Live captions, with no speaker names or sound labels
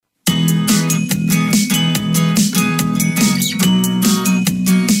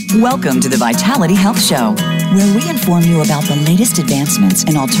Welcome to the Vitality Health Show, where we inform you about the latest advancements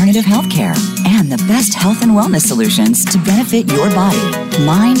in alternative healthcare and the best health and wellness solutions to benefit your body,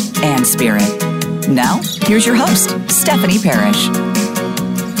 mind, and spirit. Now, here's your host, Stephanie Parrish.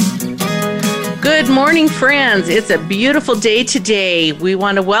 Good morning, friends. It's a beautiful day today. We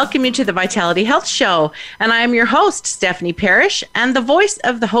want to welcome you to the Vitality Health Show. And I am your host, Stephanie Parrish, and the voice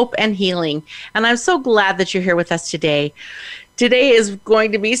of the hope and healing. And I'm so glad that you're here with us today. Today is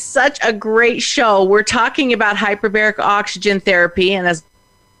going to be such a great show. We're talking about hyperbaric oxygen therapy and as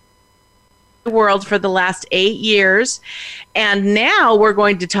the world for the last 8 years. And now we're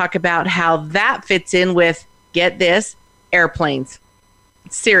going to talk about how that fits in with, get this, airplanes.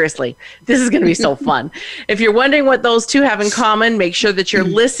 Seriously, this is going to be so fun. If you're wondering what those two have in common, make sure that you're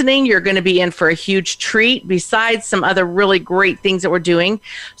listening. You're going to be in for a huge treat besides some other really great things that we're doing.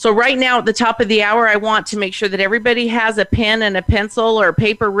 So right now at the top of the hour, I want to make sure that everybody has a pen and a pencil or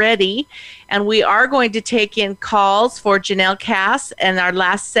paper ready. And we are going to take in calls for Janelle Cass in our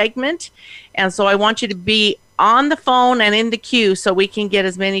last segment. And so I want you to be on the phone and in the queue so we can get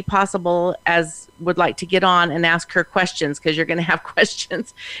as many possible as would like to get on and ask her questions, because you're going to have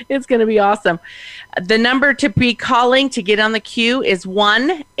questions. It's going to be awesome. The number to be calling to get on the queue is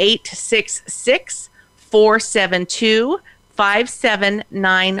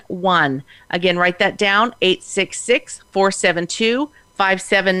 1-866-472-5791. Again, write that down,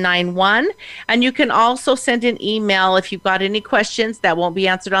 866-472-5791. And you can also send an email if you've got any questions that won't be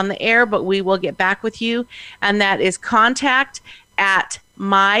answered on the air, but we will get back with you. And that is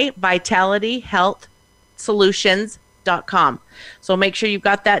contact@myvitalityhealthsolutions.com. So make sure you've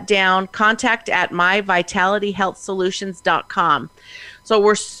got that down, contact@myvitalityhealthsolutions.com. So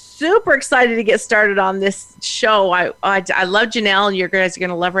we're super excited to get started on this show. I love Janelle, and you guys are going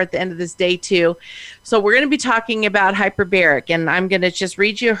to love her at the end of this day too. So we're going to be talking about hyperbaric, and I'm going to just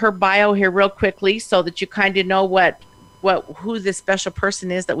read you her bio here real quickly so that you kind of know who this special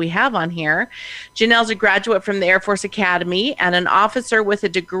person is that we have on here. Janelle's a graduate from the Air Force Academy and an officer with a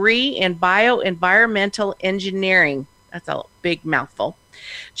degree in bioenvironmental engineering. That's a big mouthful.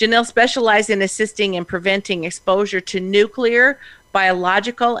 Janelle specialized in assisting in preventing exposure to nuclear,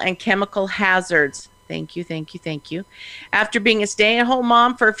 biological, and chemical hazards. Thank you. After being a stay-at-home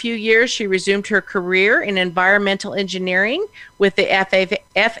mom for a few years, she resumed her career in environmental engineering with the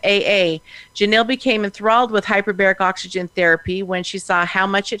FAA. Janelle became enthralled with hyperbaric oxygen therapy when she saw how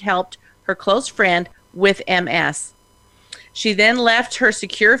much it helped her close friend with MS. She then left her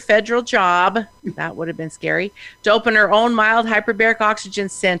secure federal job, that would have been scary, to open her own mild hyperbaric oxygen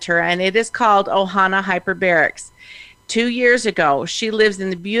center, and it is called Ohana Hyperbarics. 2 years ago, she lives in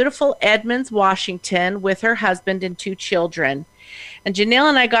the beautiful Edmonds, Washington, with her husband and 2 children. And Janelle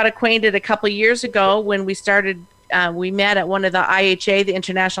and I got acquainted a couple years ago when we met at one of the IHA, the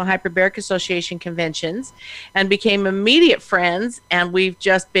International Hyperbaric Association conventions, and became immediate friends. And we've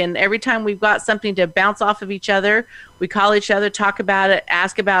just been, every time we've got something to bounce off of each other, we call each other, talk about it,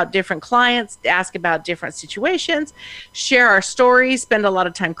 ask about different clients, ask about different situations, share our stories, spend a lot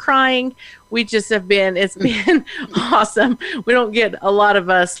of time crying. We just have been, it's been awesome. We don't get a lot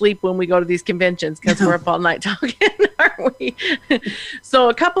of sleep when we go to these conventions because we're up all night talking, aren't we? So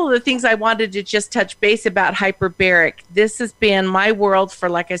a couple of the things I wanted to just touch base about hyperbaric. This has been my world for,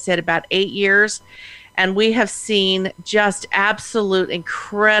 like I said, about 8 years. And we have seen just absolute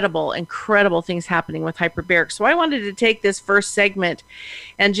incredible things happening with hyperbaric. So I wanted to take this first segment,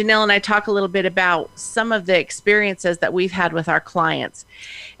 and Janelle and I talk a little bit about some of the experiences that we've had with our clients.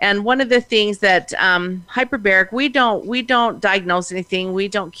 And one of the things that hyperbaric, we don't diagnose anything, we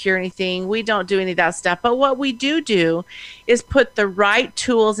don't cure anything, we don't do any of that stuff. But what we do is put the right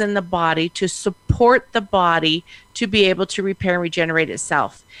tools in the body to support the body to be able to repair and regenerate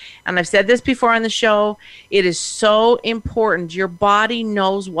itself. And I've said this before on the show, it is so important. Your body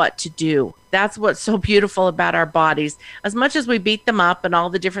knows what to do. That's what's so beautiful about our bodies. As much as we beat them up and all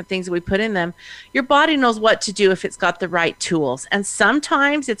the different things that we put in them, your body knows what to do if it's got the right tools. And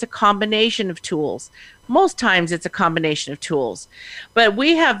sometimes it's a combination of tools. Most times it's a combination of tools. But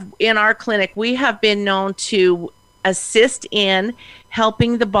we have, in our clinic, we have been known to assist in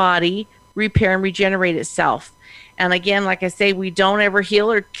helping the body repair and regenerate itself. And again, like I say, we don't ever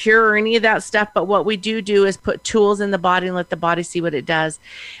heal or cure or any of that stuff. But what we do is put tools in the body and let the body see what it does.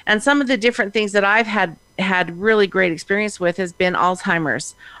 And some of the different things that I've had really great experience with has been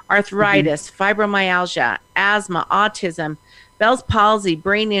Alzheimer's, arthritis, fibromyalgia, asthma, autism, Bell's palsy,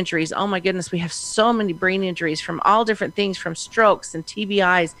 brain injuries. Oh my goodness, we have so many brain injuries from all different things, from strokes and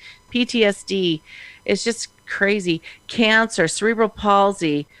TBIs, PTSD. It's just crazy. Cancer, cerebral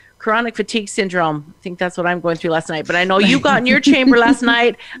palsy, chronic fatigue syndrome. I think that's what I'm going through last night. But I know you got in your chamber last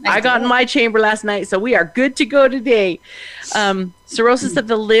night. I got in my chamber last night. So we are good to go today. Cirrhosis of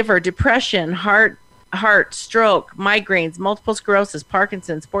the liver, depression, heart, stroke, migraines, multiple sclerosis,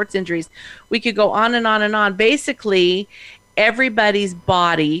 Parkinson's, sports injuries. We could go on and on and on. Basically, everybody's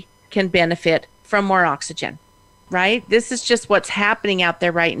body can benefit from more oxygen, right? This is just what's happening out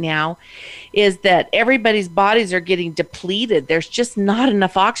there right now, is that everybody's bodies are getting depleted. There's just not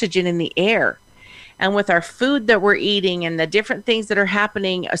enough oxygen in the air. And with our food that we're eating and the different things that are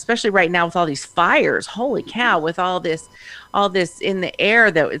happening, especially right now with all these fires, holy cow, with all this in the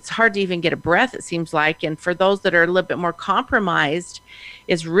air, that it's hard to even get a breath, it seems like. And for those that are a little bit more compromised,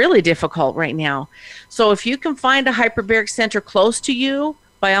 it's really difficult right now. So if you can find a hyperbaric center close to you,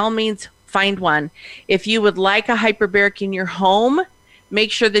 by all means, find one. If you would like a hyperbaric in your home,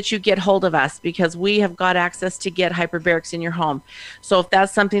 make sure that you get hold of us, because we have got access to get hyperbarics in your home. So if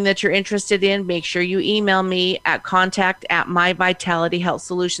that's something that you're interested in, make sure you email me at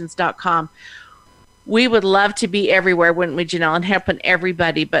contact@myvitalityhealthsolutions.com. We would love to be everywhere, wouldn't we, Janelle, and helping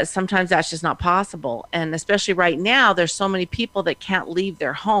everybody, but sometimes that's just not possible. And especially right now, there's so many people that can't leave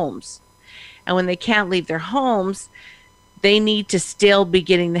their homes. And when they can't leave their homes, they need to still be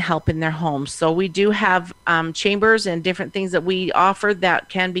getting the help in their homes. So we do have chambers and different things that we offer that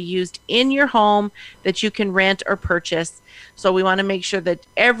can be used in your home that you can rent or purchase. So we want to make sure that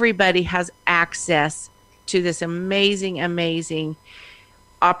everybody has access to this amazing, amazing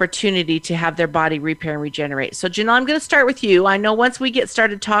opportunity to have their body repair and regenerate. So Janelle, I'm going to start with you. I know once we get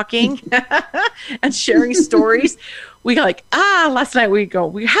started talking and sharing stories, we like, last night we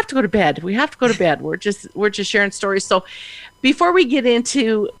have to go to bed. We have to go to bed. We're just sharing stories. So before we get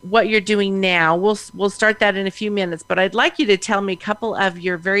into what you're doing now, we'll start that in a few minutes, but I'd like you to tell me a couple of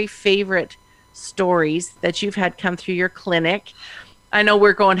your very favorite stories that you've had come through your clinic. I know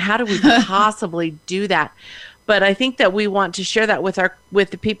we're going, how do we possibly do that? But I think that we want to share that with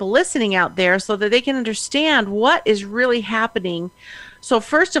the people listening out there so that they can understand what is really happening. So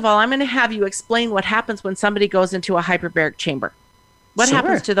first of all, I'm going to have you explain what happens when somebody goes into a hyperbaric chamber. What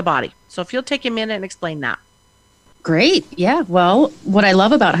happens to the body? So if you'll take a minute and explain that. Great. Yeah. Well, what I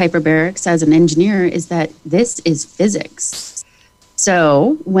love about hyperbarics as an engineer is that this is physics.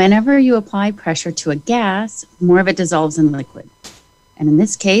 So whenever you apply pressure to a gas, more of it dissolves in liquid. And in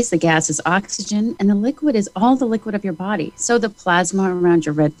this case, the gas is oxygen and the liquid is all the liquid of your body. So the plasma around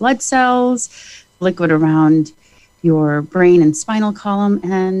your red blood cells, liquid around your brain and spinal column,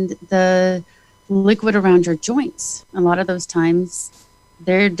 and the liquid around your joints. A lot of those times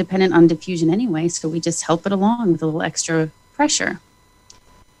they're dependent on diffusion anyway, so we just help it along with a little extra pressure.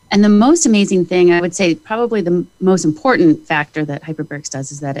 And the most amazing thing, I would say probably the most important factor that hyperbarics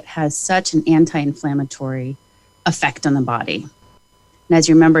does is that it has such an anti-inflammatory effect on the body. And as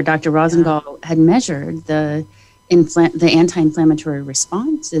you remember, Dr. Rosendahl had measured the anti-inflammatory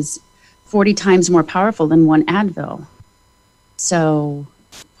response is 40 times more powerful than one Advil. So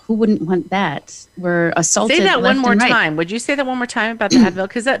who wouldn't want that? We're assaulted. Say that one more right. time. Would you say that one more time about the Advil?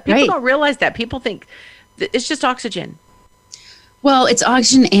 Because people don't realize that. People think that it's just oxygen. Well, it's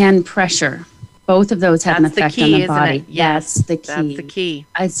oxygen and pressure. Both of those have an effect on the body. Yes, that's the key. That's the key.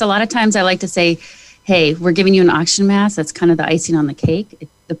 So a lot of times I like to say, hey, we're giving you an oxygen mask. That's kind of the icing on the cake.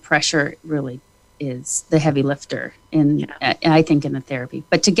 The pressure really is the heavy lifter I think in the therapy.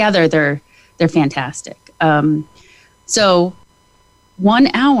 But together they're fantastic. So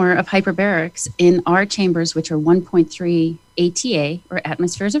 1 hour of hyperbarics in our chambers, which are 1.3 ATA or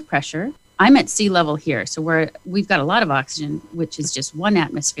atmospheres of pressure. I'm at sea level here, so we've got a lot of oxygen, which is just 1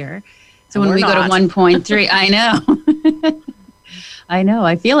 atmosphere. So when we go to 1.3, I know. I know.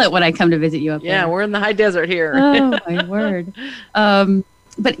 I feel it when I come to visit you up there. Yeah, we're in the high desert here. Oh, my word.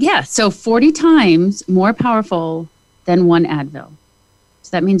 But yeah, so 40 times more powerful than one Advil. So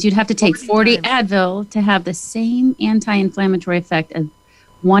that means you'd have to take 40 Advil to have the same anti-inflammatory effect as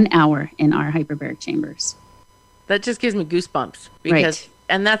 1 hour in our hyperbaric chambers. That just gives me goosebumps because,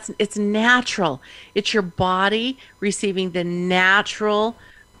 and it's natural. It's your body receiving the natural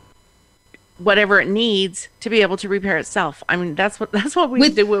whatever it needs to be able to repair itself. I mean, that's what we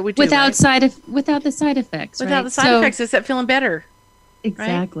do. What we do without the side effects. Without the side effects, is that feeling better?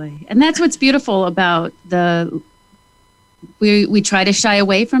 Exactly, right? And that's what's beautiful about we try to shy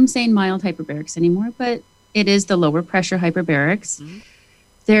away from saying mild hyperbarics anymore, but it is the lower pressure hyperbarics. Mm-hmm.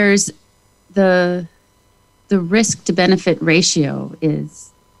 There's the risk to benefit ratio is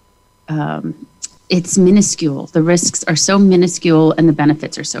it's minuscule. The risks are so minuscule and the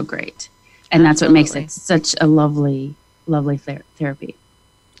benefits are so great. And that's what makes it such a lovely, lovely therapy.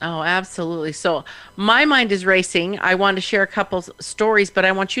 Oh, absolutely. So my mind is racing. I want to share a couple stories, but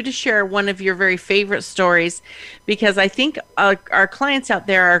I want you to share one of your very favorite stories because I think our clients out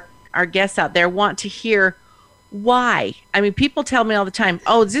there, our guests out there want to hear why. I mean, people tell me all the time,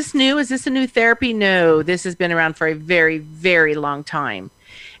 oh, is this new? Is this a new therapy? No, this has been around for a very, very long time.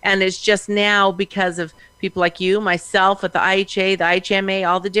 And it's just now because of people like you, myself, with the IHA, the IHMA,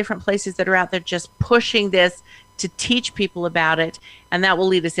 all the different places that are out there just pushing this to teach people about it. And that will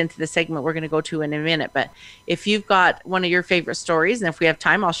lead us into the segment we're going to go to in a minute. But if you've got one of your favorite stories, and if we have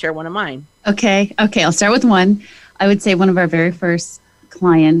time, I'll share one of mine. Okay. I'll start with one. I would say one of our very first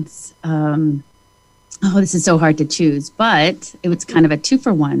clients, this is so hard to choose, but it was kind of a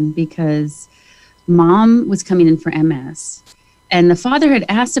 2-for-1 because mom was coming in for MS. And the father had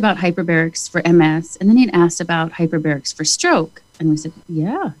asked about hyperbarics for MS, and then he had asked about hyperbarics for stroke. And we said,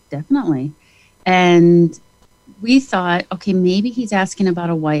 yeah, definitely. And we thought, okay, maybe he's asking about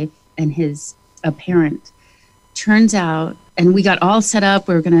a wife and a parent. Turns out, and we got all set up,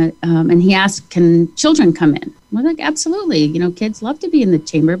 we were going to, and he asked, can children come in? We're like, absolutely. You know, kids love to be in the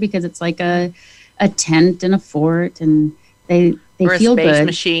chamber because it's like a tent and a fort, and they or feel good. Or a space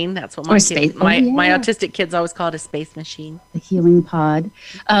machine. That's what my autistic kids always call it, a space machine. The healing pod.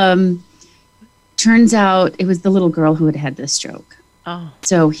 Turns out it was the little girl who had had the stroke. Oh.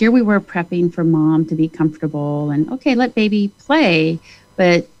 So here we were prepping for mom to be comfortable and, okay, let baby play.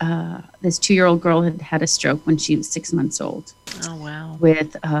 But this 2-year-old girl had had a stroke when she was 6 months old. Oh, wow.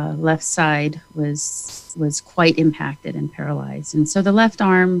 With left side was quite impacted and paralyzed. And so the left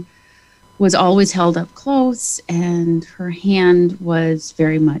arm was always held up close, and her hand was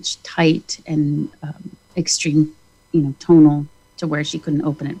very much tight and extreme, tonal to where she couldn't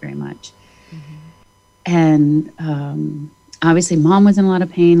open it very much. Mm-hmm. And obviously mom was in a lot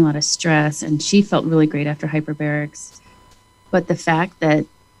of pain, a lot of stress, and she felt really great after hyperbarics. But the fact that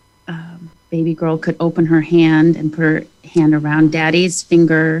baby girl could open her hand and put her hand around daddy's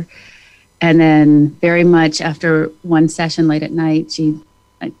finger, and then very much after one session late at night,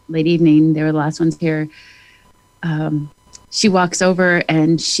 late evening, they were the last ones here, she walks over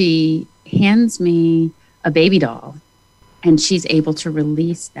and she hands me a baby doll, and she's able to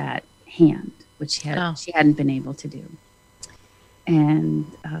release that hand, which she hadn't been able to do.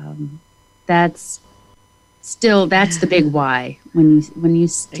 And that's the big why. When you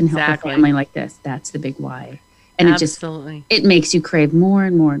can help a family like this, that's the big why. And absolutely, it makes you crave more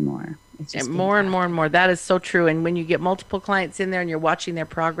and more and more. And more and more and more. That is so true. And when you get multiple clients in there and you're watching their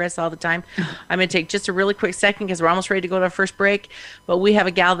progress all the time, I'm going to take just a really quick second because we're almost ready to go to our first break. But we have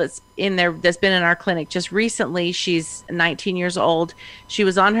a gal that's in there that's been in our clinic just recently. She's 19 years old. She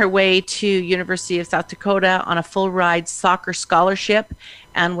was on her way to University of South Dakota on a full ride soccer scholarship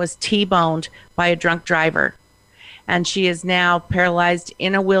and was T-boned by a drunk driver. And she is now paralyzed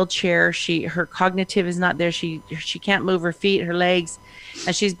in a wheelchair. Her cognitive is not there. She can't move her feet, her legs.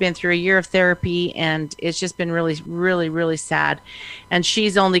 And she's been through a year of therapy, and it's just been really, really, really sad. And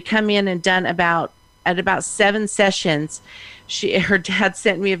she's only come in and done about 7 sessions. Her dad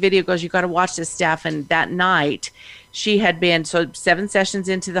sent me a video, goes, you got to watch this, Steph. And that night she had been 7 sessions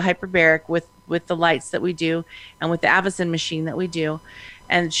into the hyperbaric with the lights that we do and with the Avicen machine that we do.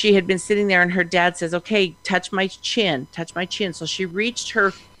 And she had been sitting there, and her dad says, okay, touch my chin. So she reached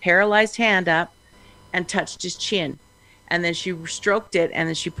her paralyzed hand up and touched his chin. And then she stroked it, and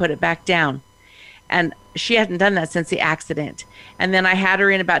then she put it back down. And she hadn't done that since the accident. And then I had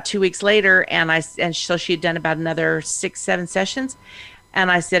her in about 2 weeks later, and so she had done about another 6-7 sessions. And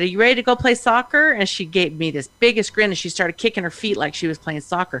I said, are you ready to go play soccer? And she gave me this biggest grin, and she started kicking her feet like she was playing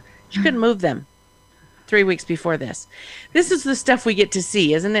soccer. She couldn't move them 3 weeks before this. This is the stuff we get to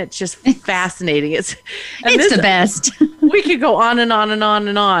see, isn't it? Just fascinating. It's the best. We could go on and on and on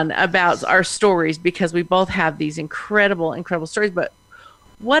and on about our stories because we both have these incredible, incredible stories. But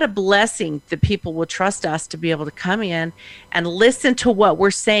what a blessing that people will trust us to be able to come in and listen to what we're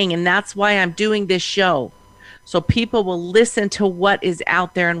saying. And that's why I'm doing this show. So people will listen to what is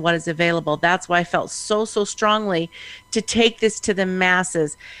out there and what is available. That's why I felt so strongly to take this to the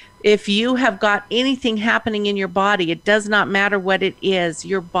masses. If you have got anything happening in your body, it does not matter what it is,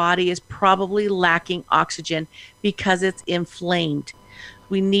 your body is probably lacking oxygen because it's inflamed.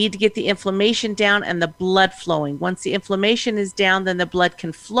 We need to get the inflammation down and the blood flowing. Once the inflammation is down, then the blood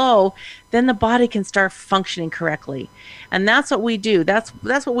can flow, then the body can start functioning correctly. And that's what we do. That's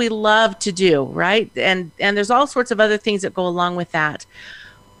what we love to do, right? And there's all sorts of other things that go along with that.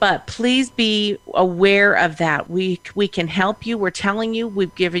 But please be aware of that. We can help you. We're telling you.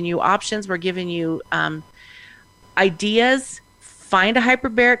 We've given you options. We're giving you ideas find a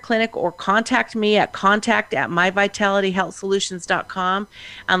hyperbaric clinic or contact me at contact@myvitalityhealthsolutions.com,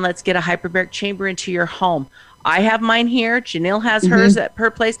 and let's get a hyperbaric chamber into your home. I have mine here. Janelle has hers at her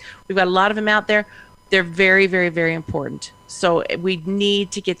place. We've got a lot of them out there. They're very, very, very important. So we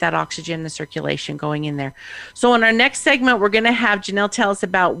need to get that oxygen and circulation going in there. So in our next segment, we're going to have Janelle tell us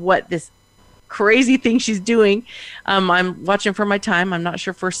about what this crazy thing she's doing. I'm watching for my time. I'm not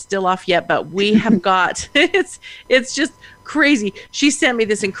sure if we're still off yet, but we have got, it's just crazy. She sent me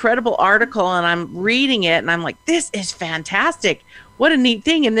this incredible article and I'm reading it and I'm like, this is fantastic. What a neat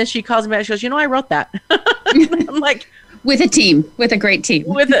thing. And then she calls me back. She goes, I wrote that. I'm like, with a team, with a great team,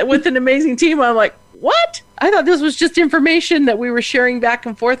 with an amazing team. I'm like, what? I thought this was just information that we were sharing back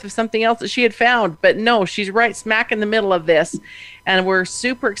and forth of something else that she had found. But no, she's right smack in the middle of this. And we're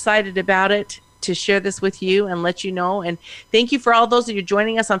super excited about it to share this with you and let you know. And thank you for all those that you're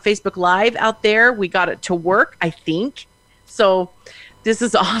joining us on Facebook Live out there. We got it to work, I think. So this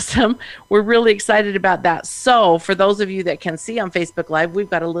is awesome. We're really excited about that. So for those of you that can see on Facebook Live, we've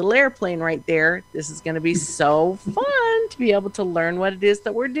got a little airplane right there. This is going to be so fun to be able to learn what it is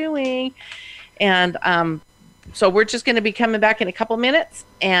that we're doing. And so we're just going to be coming back in a couple minutes,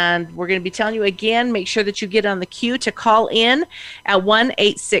 and we're going to be telling you again, make sure that you get on the queue to call in at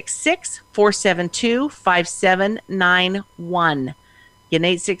 1-866-472-5791. Again,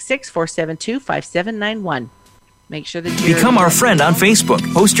 866-472-5791. Make sure that you become our friend on Facebook.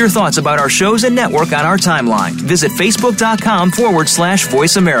 Post your thoughts about our shows and network on our timeline. Visit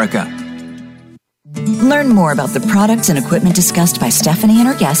facebook.com/Voice America. Learn more about the products and equipment discussed by Stephanie and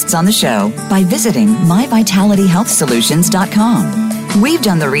her guests on the show by visiting myvitalityhealthsolutions.com. We've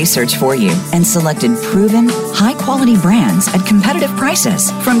done the research for you and selected proven, high-quality brands at competitive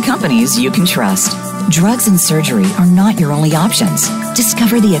prices from companies you can trust. Drugs and surgery are not your only options.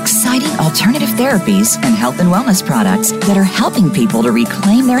 Discover the exciting alternative therapies and health and wellness products that are helping people to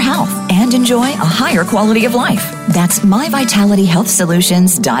reclaim their health and enjoy a higher quality of life. That's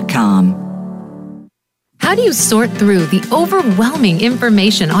myvitalityhealthsolutions.com. How do you sort through the overwhelming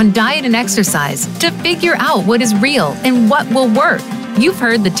information on diet and exercise to figure out what is real and what will work? You've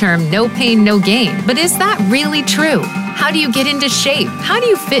heard the term no pain, no gain, but is that really true? How do you get into shape? How do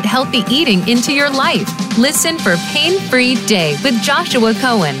you fit healthy eating into your life? Listen for Pain-Free Day with Joshua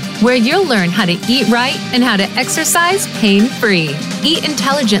Cohen, where you'll learn how to eat right and how to exercise pain-free. Eat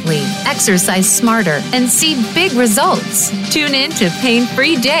intelligently, exercise smarter, and see big results. Tune in to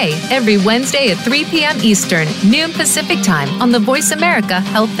Pain-Free Day every Wednesday at 3 p.m. Eastern, noon Pacific Time on the Voice America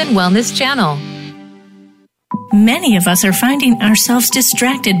Health and Wellness Channel. Many of us are finding ourselves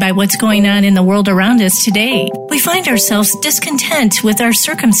distracted by what's going on in the world around us today. We find ourselves discontent with our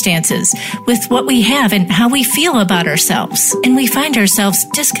circumstances, with what we have and how we feel about ourselves. And we find ourselves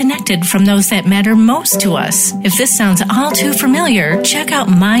disconnected from those that matter most to us. If this sounds all too familiar, check out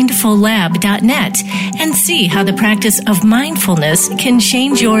mindfullab.net and see how the practice of mindfulness can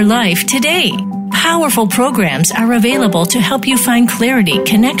change your life today. Powerful programs are available to help you find clarity,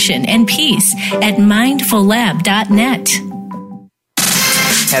 connection, and peace at mindfullab.net.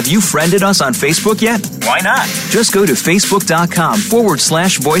 Have you friended us on Facebook yet? Why not? Just go to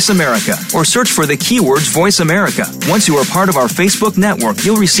facebook.com/Voice America or search for the keywords Voice America. Once you are part of our Facebook network,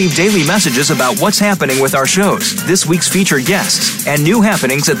 you'll receive daily messages about what's happening with our shows, this week's featured guests, and new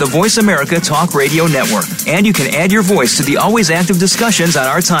happenings at the Voice America Talk Radio Network. And you can add your voice to the always active discussions on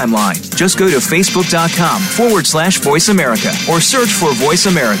our timeline. Just go to facebook.com/Voice America or search for Voice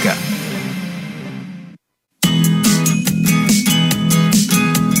America.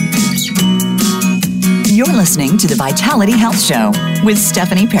 You're listening to the Vitality Health Show with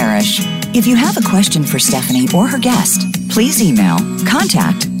Stephanie Parrish. If you have a question for Stephanie or her guest, please email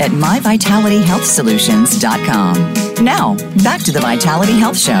contact@myvitalityhealthsolutions.com. Now, back to the Vitality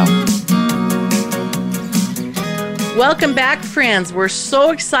Health Show. Welcome back, friends. We're so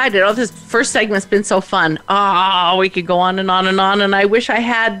excited. Oh, this first segment's been so fun. Oh, we could go on and on and on, and I wish I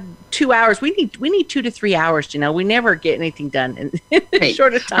had 2 hours. We need 2 to 3 hours, we never get anything done in a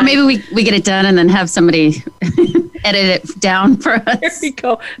shorter time. Or maybe we get it done and then have somebody edit it down for us. There we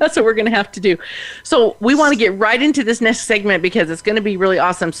go. That's what we're going to have to do. So we want to get right into this next segment because it's going to be really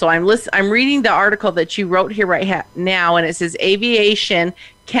awesome. So I'm reading the article that you wrote here right now, and it says aviation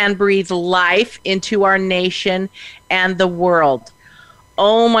can breathe life into our nation and the world.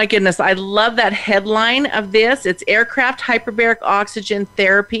 Oh my goodness. I love that headline of this. It's aircraft hyperbaric oxygen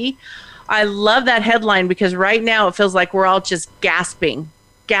therapy. I love that headline because right now it feels like we're all just gasping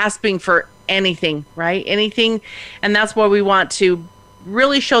for anything, right? Anything. And that's why we want to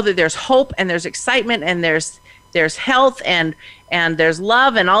really show that there's hope and there's excitement and there's there's health and there's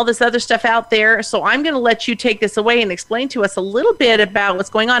love and all this other stuff out there. So I'm going to let you take this away and explain to us a little bit about what's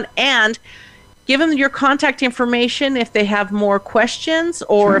going on, and give them your contact information if they have more questions,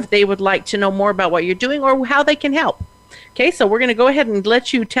 or if they would like to know more about what you're doing or how they can help. Okay, so we're going to go ahead and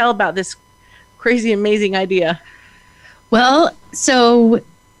let you tell about this crazy, amazing idea. Well, so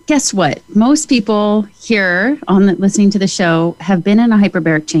guess what? Most people here listening to the show have been in a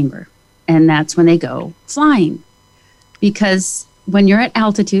hyperbaric chamber, and that's when they go flying. Because when you're at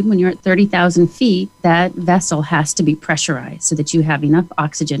altitude, when you're at 30,000 feet, that vessel has to be pressurized so that you have enough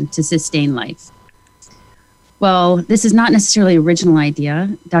oxygen to sustain life. Well, this is not necessarily an original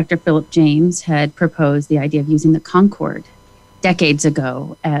idea. Dr. Philip James had proposed the idea of using the Concorde decades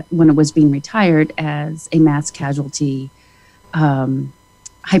ago when it was being retired as a mass casualty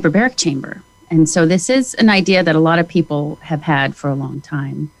hyperbaric chamber. And so this is an idea that a lot of people have had for a long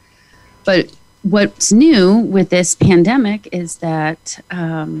time. But what's new with this pandemic is that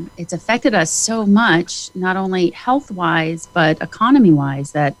it's affected us so much, not only health-wise, but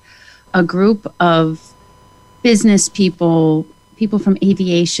economy-wise, that a group of business people, people from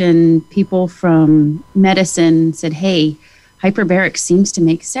aviation, people from medicine said, hey, hyperbaric seems to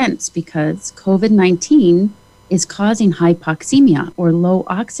make sense because COVID-19 is causing hypoxemia or low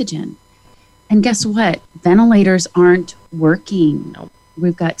oxygen. And guess what? Ventilators aren't working. Nope.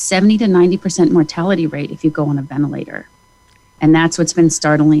 We've got 70 to 90% mortality rate if you go on a ventilator. And that's what's been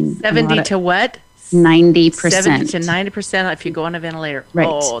startling. 70 to what? 90%. 70 to 90% if you go on a ventilator. Right.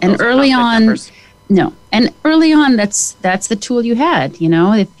 Oh, and early on, that's the tool you had. You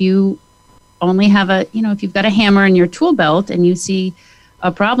know, if you only have if you've got a hammer in your tool belt and you see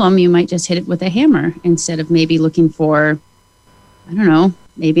a problem, you might just hit it with a hammer instead of maybe looking for, I don't know,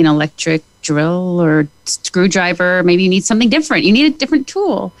 maybe an electric drill or screwdriver. Maybe you need something different. You need a different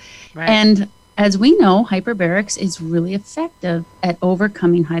tool. Right. And as we know, hyperbarics is really effective at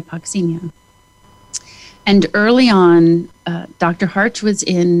overcoming hypoxemia. And early on, Dr. Harch was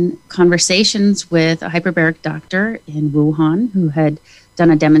in conversations with a hyperbaric doctor in Wuhan who had done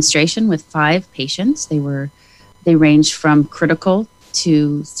a demonstration with 5 patients. They ranged from critical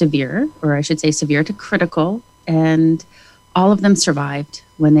to severe, or I should say severe to critical, and all of them survived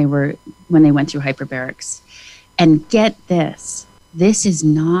when they went through hyperbarics. And get this is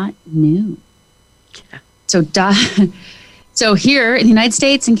not new. Yeah. So here in the United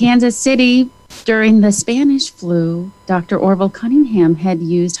States, in Kansas City, during the Spanish flu, Dr. Orville Cunningham had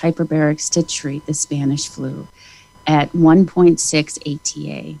used hyperbarics to treat the Spanish flu at 1.6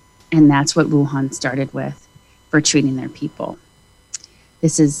 ATA. And that's what Wuhan started with for treating their people.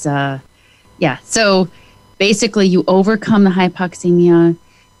 This is, so basically you overcome the hypoxemia.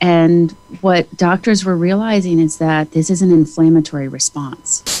 And what doctors were realizing is that this is an inflammatory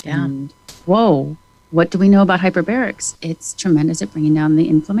response. Yeah. And whoa, what do we know about hyperbarics? It's tremendous at bringing down the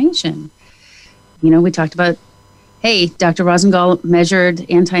inflammation. You know, we talked about, hey, Dr. Rosengall measured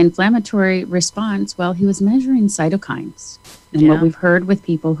anti-inflammatory response. Well, he was measuring cytokines. And what we've heard with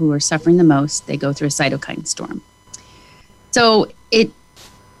people who are suffering the most, they go through a cytokine storm. So it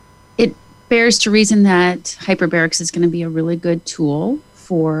bears to reason that hyperbarics is going to be a really good tool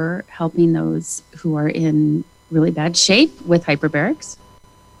for helping those who are in really bad shape with hyperbarics.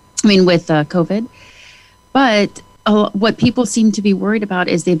 With COVID. But what people seem to be worried about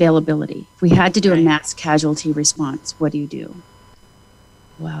is the availability. If we had to do a mass casualty response, what do you do?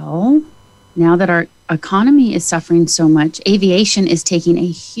 Well, now that our economy is suffering so much, aviation is taking a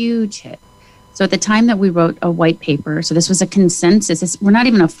huge hit. So at the time that we wrote a white paper, so this was a consensus, we're not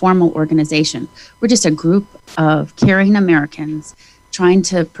even a formal organization. We're just a group of caring Americans trying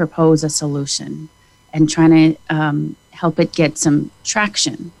to propose a solution and trying to help it get some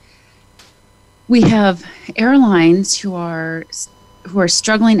traction. We have airlines who are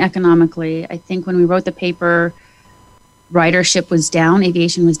struggling economically. I think when we wrote the paper, ridership was down,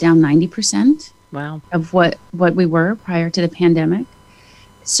 aviation was down 90%. Wow. Of what we were prior to the pandemic.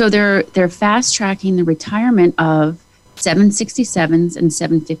 So they're fast tracking the retirement of 767s and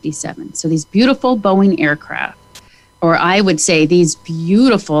 757s. So these beautiful Boeing aircraft, or I would say these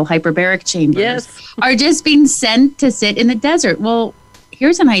beautiful hyperbaric chambers, are just being sent to sit in the desert. Well,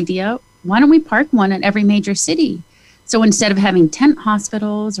 here's an idea. Why don't we park one at every major city? So instead of having tent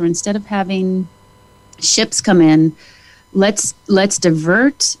hospitals or instead of having ships come in, let's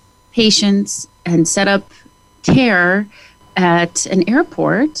divert patients and set up care at an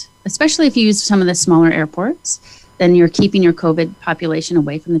airport, especially if you use some of the smaller airports. Then you're keeping your COVID population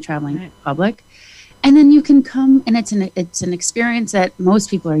away from the traveling public. And then you can come, and it's an experience that most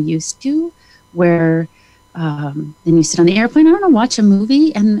people are used to, where then you sit on the airplane, watch a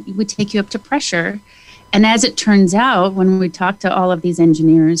movie, and we take you up to pressure. And as it turns out, when we talked to all of these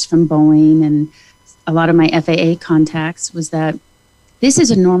engineers from Boeing and a lot of my FAA contacts, was that this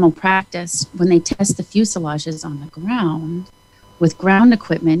is a normal practice when they test the fuselages on the ground. With ground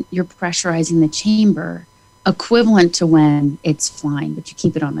equipment, you're pressurizing the chamber equivalent to when it's flying, but you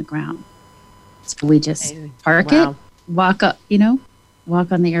keep it on the ground. So we just park it, walk up,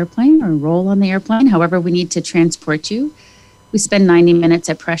 walk on the airplane or roll on the airplane, however we need to transport you. We spend 90 minutes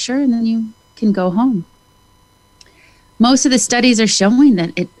at pressure and then you can go home. Most of the studies are showing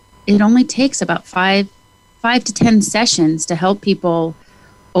that it only takes about 5 to 10 sessions to help people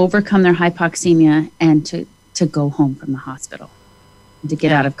overcome their hypoxemia and to go home from the hospital and to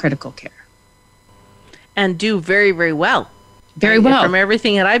get out of critical care. And do very, very well. Very well. From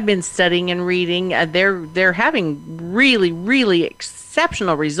everything that I've been studying and reading, they're having really, really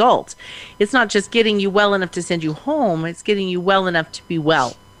exceptional results. It's not just getting you well enough to send you home, it's getting you well enough to be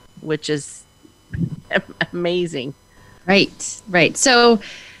well, which is amazing. Right. So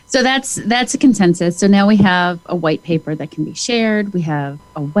that's a consensus. So now we have a white paper that can be shared. We have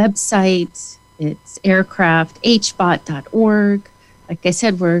a website. It's aircrafthbot.org. Like I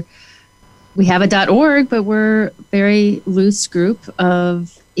said, we have a .org, but we're a very loose group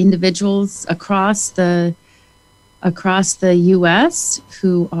of individuals across the U.S.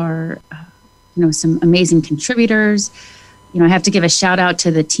 who are, some amazing contributors. I have to give a shout out to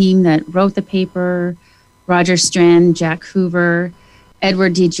the team that wrote the paper: Roger Strand, Jack Hoover,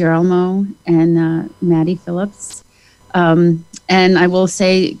 Edward DiGirolamo, and Maddie Phillips. And I will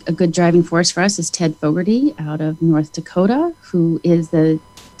say a good driving force for us is Ted Fogarty out of North Dakota, who is the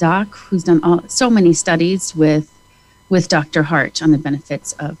doc who's done so many studies with Dr. Hart on the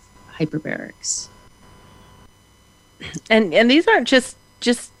benefits of hyperbarics. And these aren't just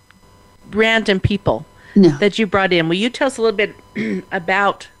random people that you brought in. Will you tell us a little bit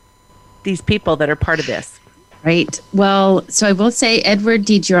about these people that are part of this? Right. Well, so I will say Edward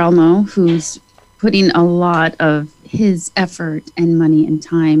DiGirolamo, who's putting a lot of his effort and money and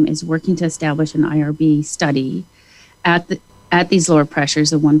time, is working to establish an IRB study at these lower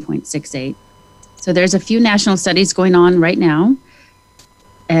pressures of 1.68. So there's a few national studies going on right now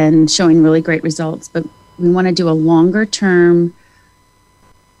and showing really great results, but we want to do a longer term,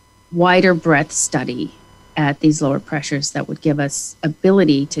 wider breadth study at these lower pressures that would give us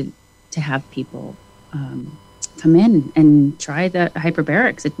ability to have people come in and try the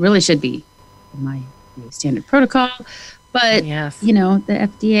hyperbarics. It really should be my standard protocol, but yes. The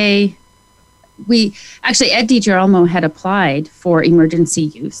FDA, Ed DiGirolamo had applied for emergency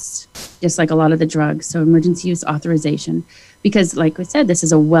use, just like a lot of the drugs. So emergency use authorization, because like we said, this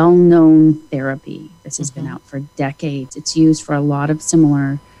is a well-known therapy. This has been out for decades. It's used for a lot of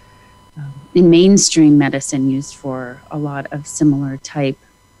similar, in mainstream medicine, used for a lot of similar type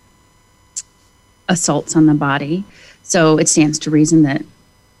assaults on the body. So it stands to reason that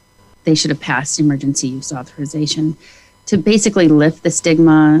they should have passed emergency use authorization to basically lift the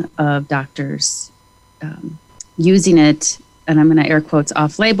stigma of doctors using it, and I'm going to air quotes,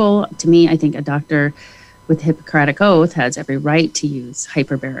 off-label. To me, I think a doctor with Hippocratic oath has every right to use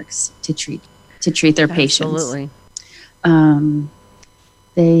hyperbarics to treat their patients.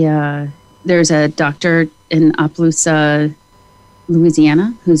 Absolutely. There's a doctor in Opelousas,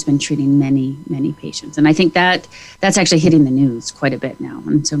 Louisiana, who's been treating many, many patients. And I think that's actually hitting the news quite a bit now.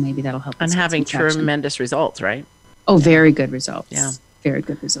 And so maybe that'll help us. And having tremendous results, right? Oh, very good results. Yeah. Very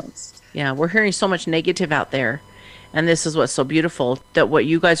good results. Yeah, we're hearing so much negative out there. And this is what's so beautiful, that what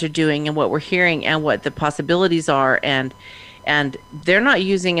you guys are doing and what we're hearing and what the possibilities are. And they're not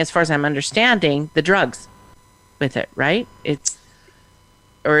using, as far as I'm understanding, the drugs with it, right?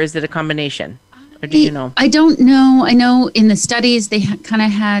 Or is it a combination? Or do you know? I don't know. I know in the studies they kind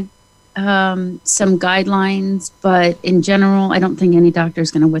of had some guidelines, but in general, I don't think any doctor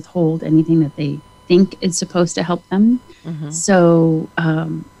is going to withhold anything that they think is supposed to help them. Mm-hmm. So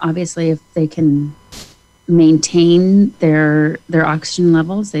obviously, if they can maintain their oxygen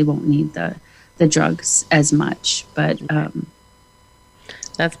levels, they won't need the drugs as much. But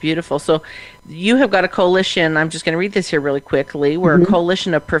that's beautiful. So you have got a coalition. I'm just going to read this here really quickly. We're a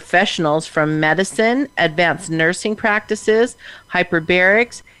coalition of professionals from medicine, advanced nursing practices,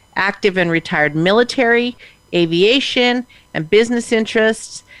 hyperbarics, active and retired military, aviation, and business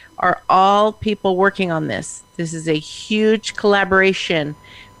interests are all people working on this. This is a huge collaboration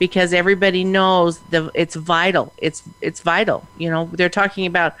because everybody knows it's vital. It's vital. They're talking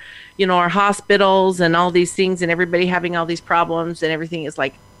about, our hospitals and all these things and everybody having all these problems and everything is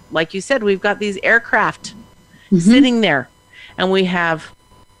like you said, we've got these aircraft sitting there and we have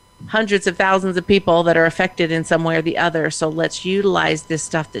hundreds of thousands of people that are affected in some way or the other. So let's utilize this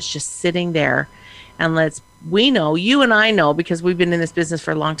stuff that's just sitting there and we know, you and I know, because we've been in this business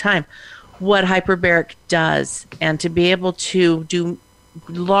for a long time, what hyperbaric does, and to be able to do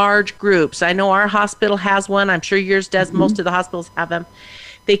large groups. I know our hospital has one. I'm sure yours does. Most of the hospitals have them.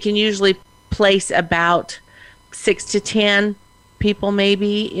 They can usually place about 6 to 10 people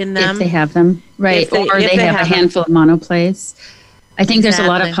maybe in them. If they have them, right. Or they have a handful of monoplays. I think there's a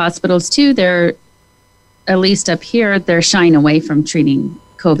lot of hospitals too. They're, at least up here, they're shying away from treating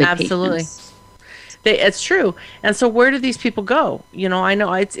COVID patients. It's true. And so where do these people go? You know, I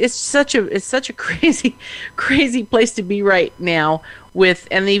know it's such a crazy place to be right now with,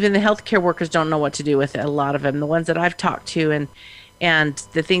 and even the healthcare workers don't know what to do with it. A lot of them, the ones that I've talked to, and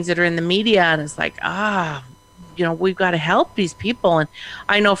the things that are in the media, and it's like, you know, we've got to help these people. And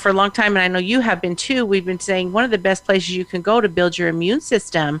I know for a long time, and I know you have been too, we've been saying one of the best places you can go to build your immune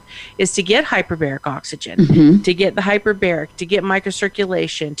system is to get hyperbaric oxygen, to get the hyperbaric, to get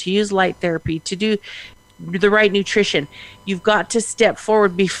microcirculation, to use light therapy, to do the right nutrition. You've got to step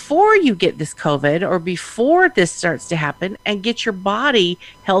forward before you get this COVID or before this starts to happen and get your body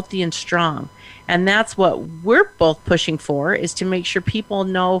healthy and strong. And that's what we're both pushing for, is to make sure people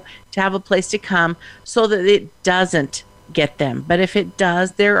know to have a place to come so that it doesn't get them. But if it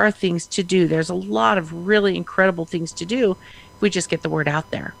does, there are things to do. There's a lot of really incredible things to do if we just get the word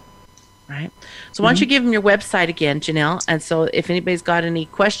out there. Right. So why don't you give them your website again, Janelle? And so if anybody's got any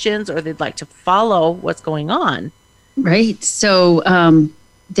questions or they'd like to follow what's going on. Right. So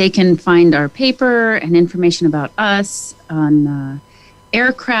they can find our paper and information about us on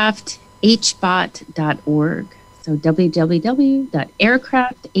aircrafthbot.org. So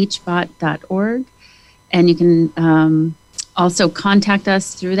www.aircrafthbot.org. And you can also contact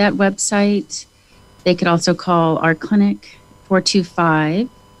us through that website. They could also call our clinic,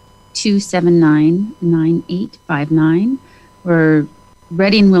 425-279-9859. We're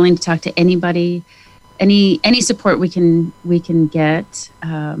ready and willing to talk to anybody, any support we can get.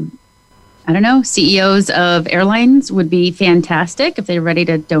 I don't know, CEOs of airlines would be fantastic if they're ready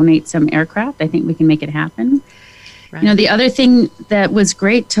to donate some aircraft. I think we can make it happen. Right. You know, the other thing that was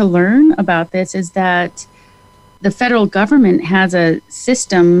great to learn about this is that the federal government has a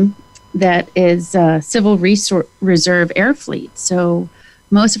system that is Civil Reserve Air Fleet. So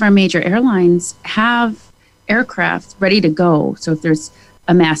most of our major airlines have aircraft ready to go. So if there's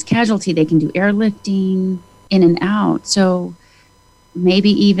a mass casualty, they can do airlifting in and out. So maybe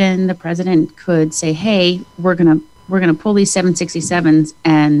even the president could say, hey, we're gonna pull these 767s,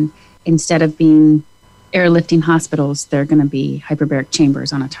 and instead of being airlifting hospitals, they're going to be hyperbaric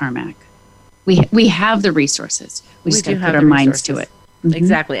chambers on a tarmac. We have the resources. We just got to put our minds to it.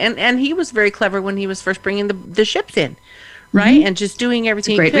 Exactly. And he was very clever when he was first bringing the ships in, right? And just doing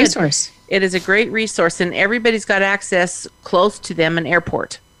everything. It's a great resource. It is a great resource, and everybody's got access close to them, an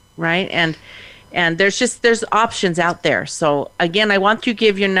airport, right? And there's options out there. So again, I want you to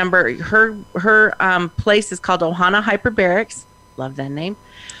give your number. Her place is called Ohana Hyperbarics. Love that name.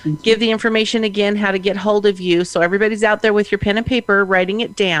 Give the information again, how to get hold of you. So everybody's out there with your pen and paper, writing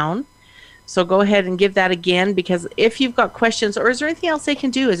it down. So go ahead and give that again, because if you've got questions, or is there anything else they can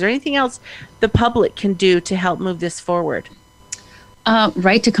do? Is there anything else the public can do to help move this forward?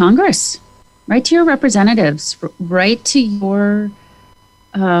 Write to Congress, write to your representatives, write to your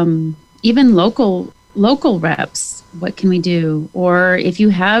even local reps. What can we do? Or if you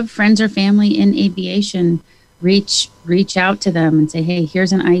have friends or family in aviation, reach out to them and say, hey,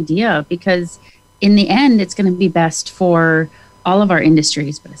 here's an idea, because in the end, it's going to be best for all of our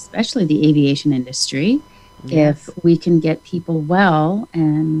industries, but especially the aviation industry, if we can get people well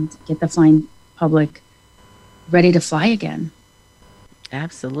and get the flying public ready to fly again.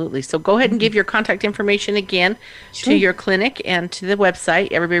 Absolutely. So go ahead and give your contact information again to your clinic and to the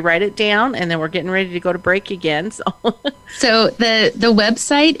website. Everybody write it down, and then we're getting ready to go to break again. So the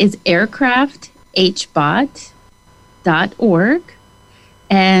website is aircrafthbot.org,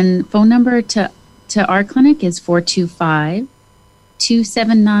 and phone number to our clinic is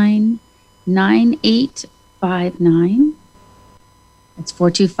 425-279-9859. That's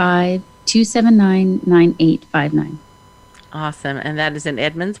 425-279-9859. Awesome. And that is in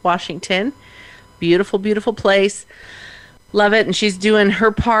Edmonds, Washington. Beautiful, beautiful place. Love it. And she's doing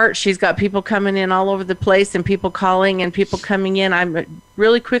her part. She's got people coming in all over the place, and people calling and people coming in. I'm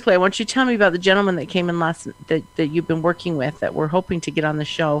really quickly, I want you to tell me about the gentleman that came in last, that you've been working with, that we're hoping to get on the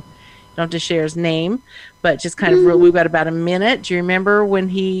show. You don't have to share his name, but just kind of, we've got about a minute. Do you remember when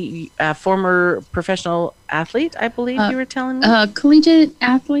he, former professional athlete, I believe you were telling me? Collegiate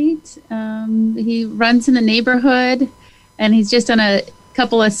athlete. He runs in the neighborhood, and he's just done a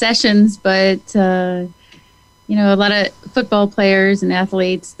couple of sessions, but a lot of football players and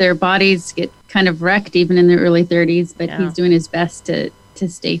athletes, their bodies get kind of wrecked even in their early 30s, but he's doing his best to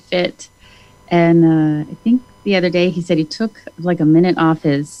stay fit. And I think the other day he said he took like a minute off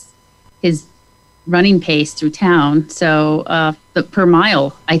his running pace through town. So per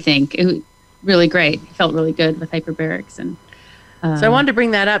mile, I think. It was really great. He felt really good with hyperbarics. And so I wanted to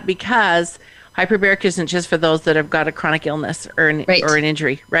bring that up because hyperbaric isn't just for those that have got a chronic illness or an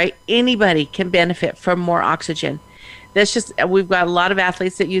injury, right? Anybody can benefit from more oxygen. That's just, we've got a lot of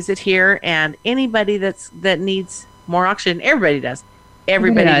athletes that use it here, and anybody that needs more oxygen, everybody does.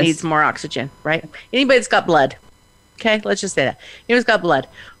 Everybody needs more oxygen, right? Anybody that's got blood. Okay, let's just say that. Anybody's got blood,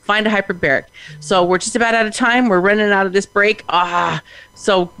 find a hyperbaric. So we're just about out of time. We're running out of this break.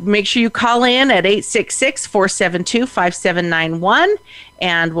 So make sure you call in at 866-472-5791,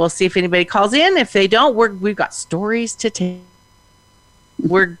 and we'll see if anybody calls in. If they don't, we've got stories to tell.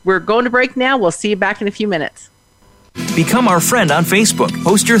 We're going to break now. We'll see you back in a few minutes. Become our friend on Facebook.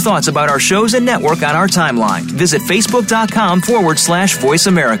 Post your thoughts about our shows and network on our timeline. Visit facebook.com/Voice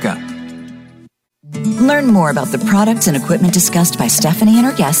America. Learn more about the products and equipment discussed by Stephanie and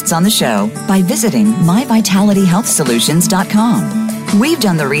her guests on the show by visiting myvitalityhealthsolutions.com. We've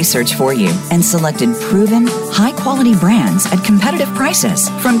done the research for you and selected proven, high-quality brands at competitive prices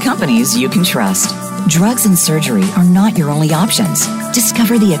from companies you can trust. Drugs and surgery are not your only options.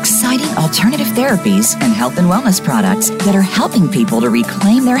 Discover the exciting alternative therapies and health and wellness products that are helping people to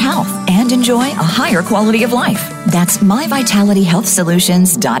reclaim their health and enjoy a higher quality of life. That's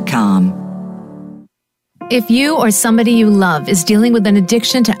myvitalityhealthsolutions.com. If you or somebody you love is dealing with an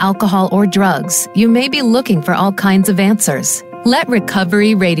addiction to alcohol or drugs, you may be looking for all kinds of answers. Let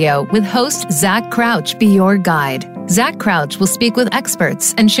Recovery Radio with host Zach Crouch be your guide. Zach Crouch will speak with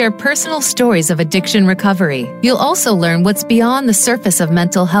experts and share personal stories of addiction recovery. You'll also learn what's beyond the surface of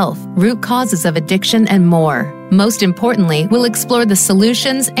mental health, root causes of addiction, and more. Most importantly, we'll explore the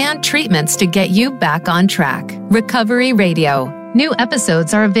solutions and treatments to get you back on track. Recovery Radio. New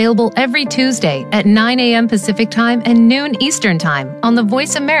episodes are available every Tuesday at 9 a.m. Pacific Time and noon Eastern Time on the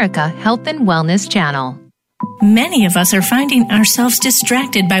Voice America Health and Wellness channel. Many of us are finding ourselves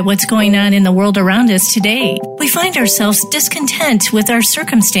distracted by what's going on in the world around us today. We find ourselves discontent with our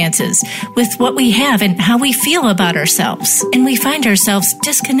circumstances, with what we have and how we feel about ourselves. And we find ourselves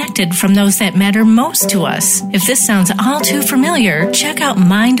disconnected from those that matter most to us. If this sounds all too familiar, check out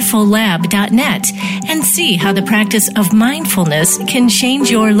mindfullab.net and see how the practice of mindfulness can change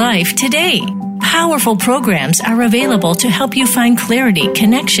your life today. Powerful programs are available to help you find clarity,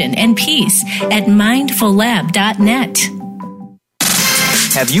 connection, and peace at mindfullab.net.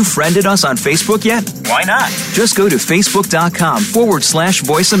 Have you friended us on Facebook yet? Why not? Just go to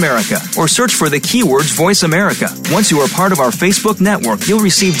facebook.com/Voice America or search for the keywords Voice America. Once you are part of our Facebook network, you'll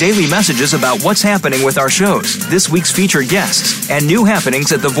receive daily messages about what's happening with our shows, this week's featured guests, and new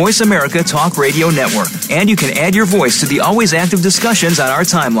happenings at the Voice America Talk Radio Network. And you can add your voice to the always active discussions on our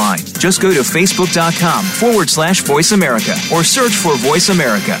timeline. Just go to facebook.com/Voice America or search for Voice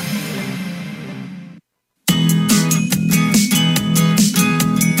America.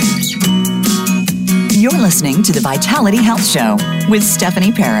 You're listening to the Vitality Health Show with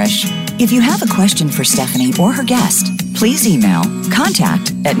Stephanie Parrish. If you have a question for Stephanie or her guest, please email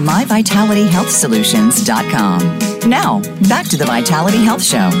contact@myvitalityhealthsolutions.com. Now, back to the Vitality Health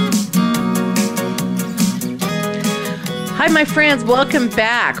Show. Hi, my friends. Welcome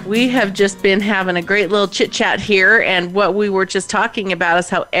back. We have just been having a great little chit chat here, and what we were just talking about is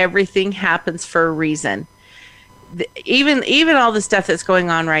how everything happens for a reason. Even all the stuff that's going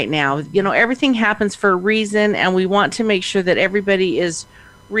on right now, everything happens for a reason, and we want to make sure that everybody is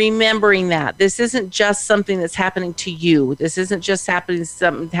remembering that this isn't just something that's happening to you. This isn't just happening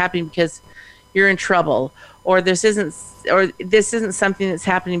because you're in trouble, or this isn't something that's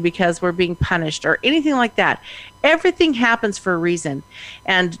happening because we're being punished or anything like that. Everything happens for a reason.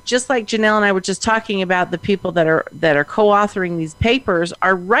 And just like Janelle and I were just talking about, the people that are co-authoring these papers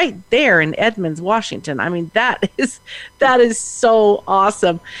are right there in Edmonds, Washington. I mean, that is so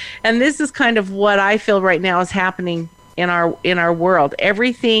awesome. And this is kind of what I feel right now is happening in our world.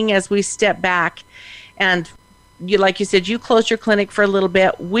 Everything, as we step back, and like you said, you closed your clinic for a little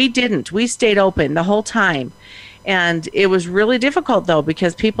bit. We didn't. We stayed open the whole time. And it was really difficult, though,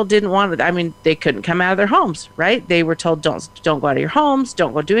 because people didn't want it. I mean, they couldn't come out of their homes, right? They were told, don't go out of your homes,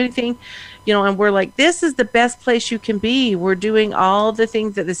 don't go do anything, and we're like, this is the best place you can be. We're doing all the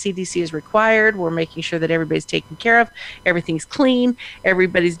things that the CDC has required. We're making sure that everybody's taken care of. Everything's clean.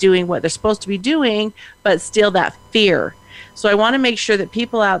 Everybody's doing what they're supposed to be doing, but still that fear. So I want to make sure that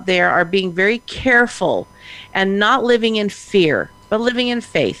people out there are being very careful and not living in fear, but living in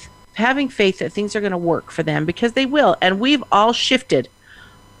faith. having faith that things are going to work for them, because they will. And we've all shifted.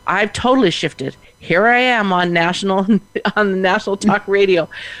 I've totally shifted. Here I am on the national talk radio,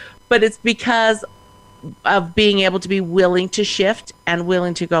 but it's because of being able to be willing to shift and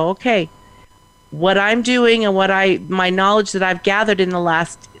willing to go, okay, what I'm doing and my knowledge that I've gathered in the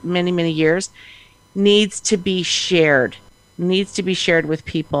last many, many years needs to be shared with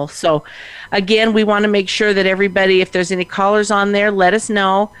people. So again, we want to make sure that everybody, if there's any callers on there, let us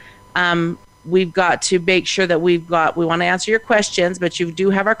know. We've got to make sure that we want to answer your questions, but you do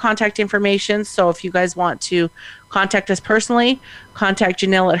have our contact information. So if you guys want to contact us personally, contact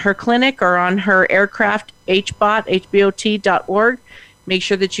Janelle at her clinic or on her aircraft, hbot.org. Make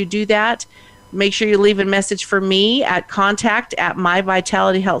sure that you do that. Make sure you leave a message for me at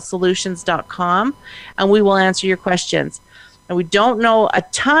contact@myvitalityhealthsolutions.com, and we will answer your questions. And we don't know a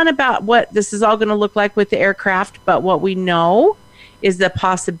ton about what this is all going to look like with the aircraft, but what we know is the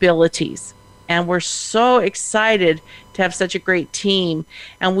possibilities. And we're so excited to have such a great team.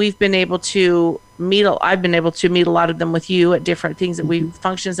 And we've been able to I've been able to meet a lot of them with you at different things that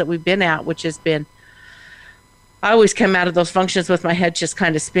functions that we've been at, which has been, I always come out of those functions with my head just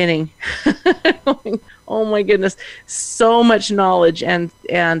kind of spinning. Oh my goodness, so much knowledge, and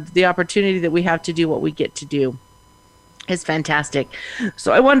the opportunity that we have to do what we get to do is fantastic.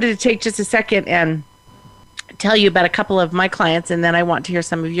 So I wanted to take just a second and tell you about a couple of my clients, and then I want to hear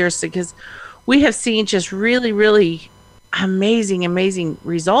some of yours, because we have seen just really, really amazing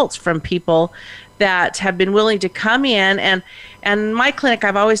results from people that have been willing to come in. And my clinic,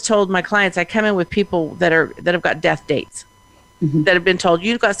 I've always told my clients, I come in with people that have got death dates, that have been told,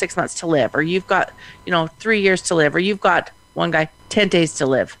 you've got 6 months to live, or you've got 3 years to live, or you've got, one guy, 10 days to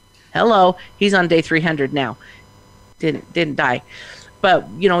live. Hello, he's on day 300 now. Didn't die. But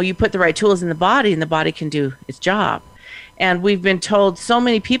you put the right tools in the body, and the body can do its job. And we've been told, so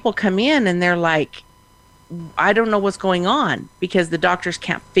many people come in and they're like, I don't know what's going on, because the doctors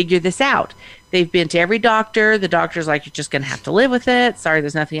can't figure this out. They've been to every doctor. The doctor's like, you're just going to have to live with it. Sorry,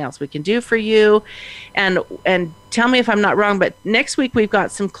 there's nothing else we can do for you. And tell me if I'm not wrong, but next week we've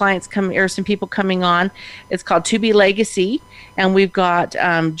got some clients coming, or some people coming on. It's called To Be Legacy. And we've got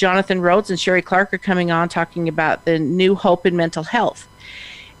Jonathan Rhodes and Sherry Clark are coming on, talking about the new hope in mental health.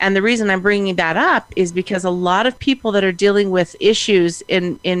 And the reason I'm bringing that up is because a lot of people that are dealing with issues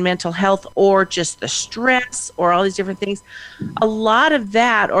in mental health, or just the stress, or all these different things, a lot of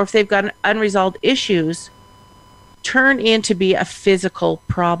that, or if they've got unresolved issues, turn into be a physical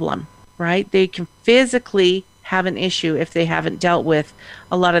problem, right? They can physically have an issue if they haven't dealt with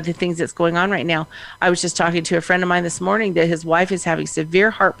a lot of the things that's going on right now. I was just talking to a friend of mine this morning that his wife is having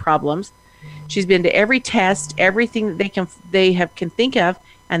severe heart problems. She's been to every test, everything that they can think of,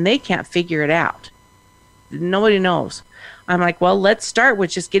 and they can't figure it out. Nobody knows. I'm like, well, let's start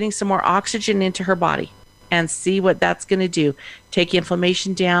with just getting some more oxygen into her body and see what that's going to do. Take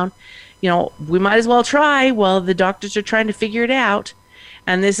inflammation down. We might as well try. Well, the doctors are trying to figure it out.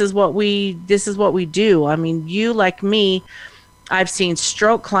 And this is what we do. I mean, you, like me, I've seen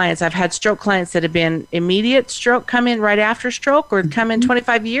stroke clients. I've had stroke clients that have been immediate stroke, come in right after stroke, or come in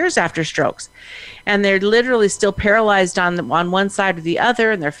 25 years after strokes. And they're literally still paralyzed on one side or the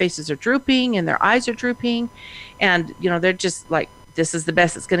other, and their faces are drooping and their eyes are drooping. And, they're just like, this is the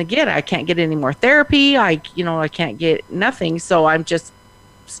best it's going to get. I can't get any more therapy. I can't get nothing. So I'm just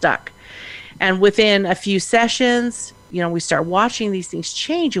stuck. And within a few sessions, we start watching these things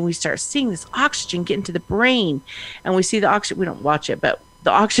change, and we start seeing this oxygen get into the brain, and we see the oxygen. We don't watch it, but the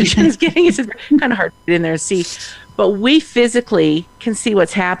oxygen is getting into the brain. Kind of hard to get in there and see, but we physically can see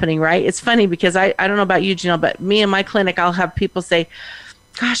what's happening, right? It's funny because I don't know about you, Janelle, but me in my clinic, I'll have people say,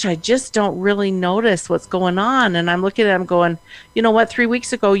 gosh, I just don't really notice what's going on. And I'm looking at them going, you know what? 3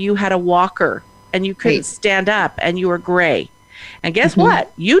 weeks ago, you had a walker and you couldn't stand up and you were gray. And guess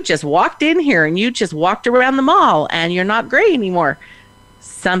what? You just walked in here and you just walked around the mall and you're not gray anymore.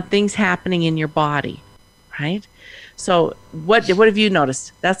 Something's happening in your body, right? So what have you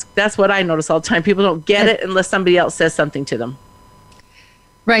noticed? That's what I notice all the time. People don't get it unless somebody else says something to them.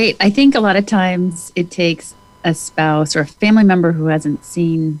 Right. I think a lot of times it takes a spouse or a family member who hasn't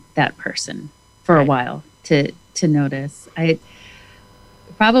seen that person for a while to notice. I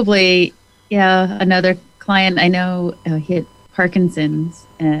probably, another client I know, he had Parkinson's,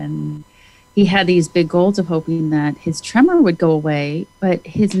 and he had these big goals of hoping that his tremor would go away, but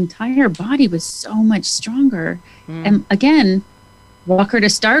his entire body was so much stronger. And again, walker to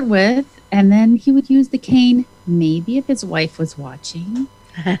start with, and then he would use the cane, maybe if his wife was watching.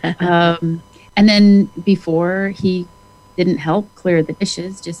 And then before, he didn't help clear the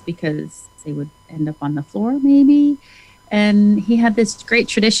dishes just because they would end up on the floor maybe. And he had this great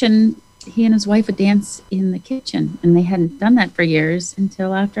tradition. He and his wife would dance in the kitchen, and they hadn't done that for years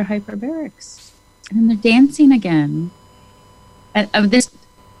until after hyperbarics. And then they're dancing again. And this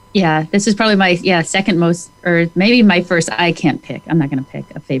is probably my second most, or maybe my first. I can't pick. I'm not going to pick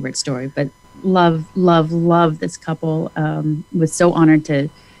a favorite story, but love this couple. Was so honored to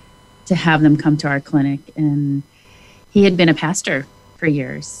have them come to our clinic. And he had been a pastor for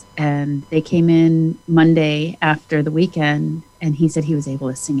years, and they came in Monday after the weekend, and he said he was able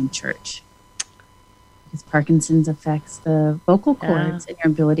to sing in church. Because Parkinson's affects the vocal cords and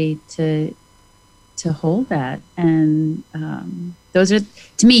your ability to hold that. And those are,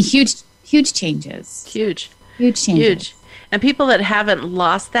 to me, huge changes. Huge changes. And people that haven't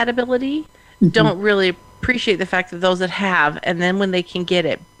lost that ability don't really appreciate the fact that those that have, and then when they can get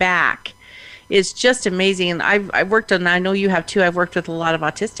it back, it's just amazing. And I've worked on, I know you have too, I've worked with a lot of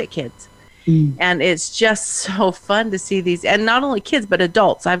autistic kids. And it's just so fun to see these, and not only kids, but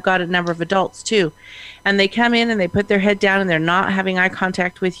adults. I've got a number of adults too. And they come in and they put their head down and they're not having eye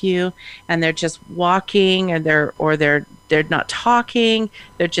contact with you, and they're just walking, and they're not talking.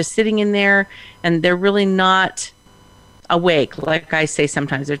 They're just sitting in there, and they're really not awake. Like I say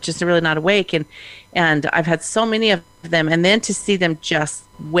sometimes, they're just really not awake. And I've had so many of them, and then to see them just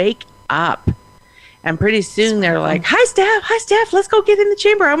wake up. And pretty soon they're like, hi, Steph, let's go get in the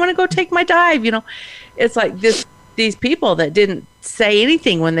chamber. I want to go take my dive. It's like these people that didn't say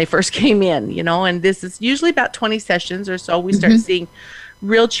anything when they first came in, and this is usually about 20 sessions or so. We start seeing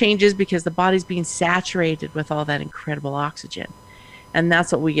real changes because the body's being saturated with all that incredible oxygen. And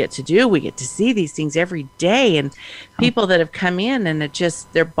that's what we get to do. We get to see these things every day. And people that have come in and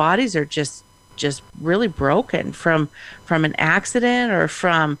their bodies are just really broken from an accident or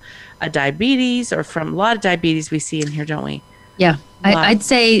from a diabetes, or from a lot of diabetes we see in here, don't we? Yeah. I'd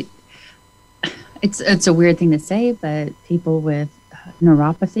say it's a weird thing to say, but people with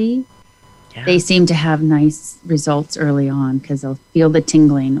neuropathy, they seem to have nice results early on, because they'll feel the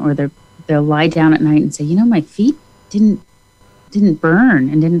tingling, or they'll lie down at night and say, my feet didn't burn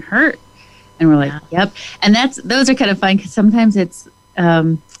and didn't hurt. And we're like, yep. And those are kind of fun, because sometimes it's,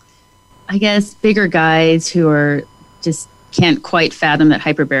 I guess, bigger guys who are just can't quite fathom that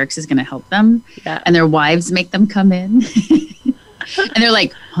hyperbarics is going to help them. Yeah. And their wives make them come in. And they're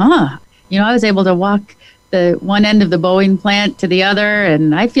like, I was able to walk the one end of the Boeing plant to the other,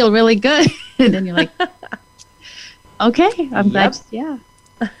 and I feel really good. And then you're like, okay, I'm glad. Yeah.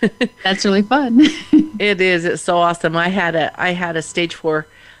 That's really fun. It is. It's so awesome. I had a stage 4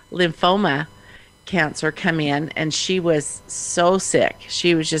 lymphoma cancer come in, and she was so sick.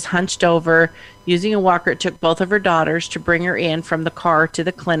 She was just hunched over using a walker. It took both of her daughters to bring her in from the car to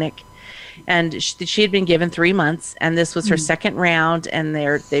the clinic, and she had been given 3 months, and this was her second round, and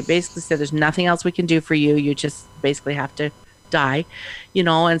they basically said, there's nothing else we can do for you. You just basically have to die,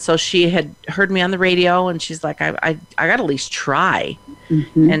 and so she had heard me on the radio, and she's like, I got to at least try.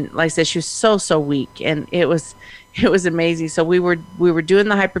 And like I said, she was so weak, and it was amazing. So we were doing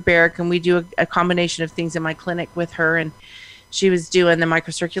the hyperbaric, and we do a combination of things in my clinic with her, and she was doing the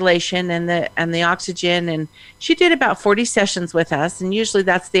microcirculation and the oxygen, and she did about 40 sessions with us, and usually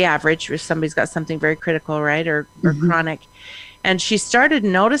that's the average if somebody's got something very critical, right, or chronic. And she started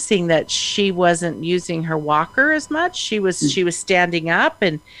noticing that she wasn't using her walker as much. She was standing up,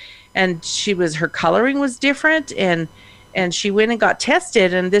 and her coloring was different, and she went and got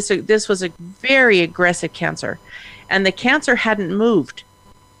tested, and this was a very aggressive cancer, and the cancer hadn't moved,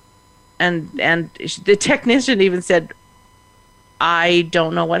 and the technician even said, I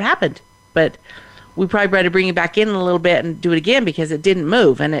don't know what happened, but we probably better bring it back in a little bit and do it again, because it didn't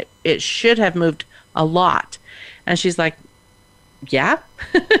move, and it should have moved a lot. And she's like, yeah,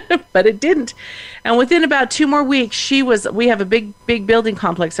 but it didn't. And within about 2 more weeks, we have a big building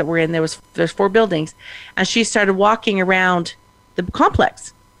complex that we're in. There's 4 buildings, and she started walking around the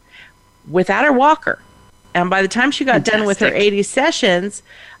complex without her walker. And by the time she got done with her 80 sessions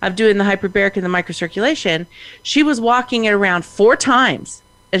of doing the hyperbaric and the microcirculation, she was walking it around 4 times.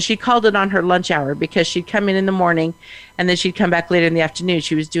 And she called it on her lunch hour, because she'd come in the morning, and then she'd come back later in the afternoon.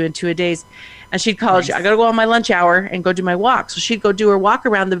 She was doing 2 a days. And she'd call, I got to go on my lunch hour and go do my walk. So she'd go do her walk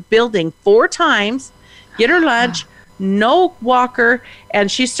around the building 4 times, get her lunch, no walker. And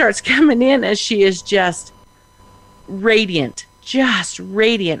she starts coming in, and she is just radiant.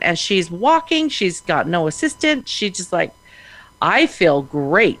 And she's walking. She's got no assistant. She's just like, I feel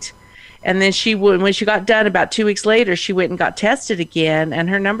great. And then when she got done about 2 weeks later, she went and got tested again, and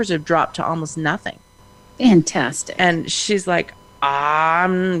her numbers have dropped to almost nothing. Fantastic. And she's like,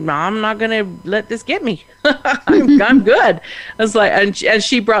 I'm not gonna let this get me. I'm good. I was like, and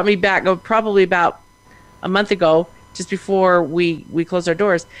she brought me back probably about a month ago, just before we closed our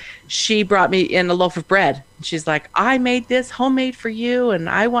doors, she brought me in a loaf of bread. She's like, I made this homemade for you, and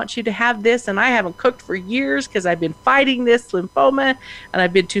I want you to have this, and I haven't cooked for years because I've been fighting this lymphoma, and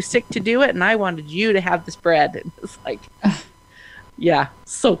I've been too sick to do it, and I wanted you to have this bread. And it's like, yeah,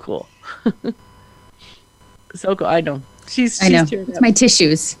 so cool. So cool. I know. I know. It's my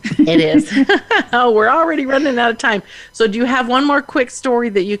tissues. It is. Oh, we're already running out of time. So do you have one more quick story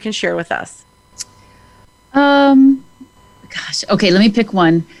that you can share with us? Gosh. Okay, let me pick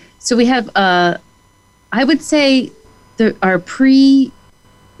one. So we have, I would say our pre-surgery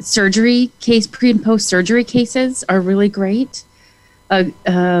case, pre and post-surgery cases are really great.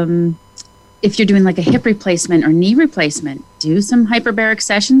 If you're doing like a hip replacement or knee replacement, do some hyperbaric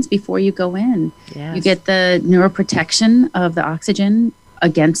sessions before you go in. Yes. You get the neuroprotection of the oxygen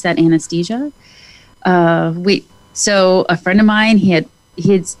against that anesthesia. So a friend of mine, he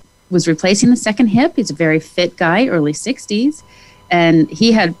was replacing the second hip. He's a very fit guy, early 60s, and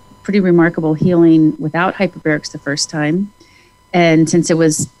he had pretty remarkable healing without hyperbarics the first time. And since it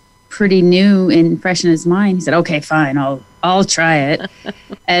was pretty new and fresh in his mind, he said, okay, fine, I'll try it.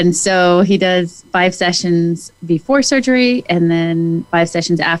 And so he does 5 sessions before surgery and then 5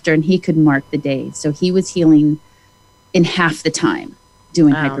 sessions after, and he could mark the days. So he was healing in half the time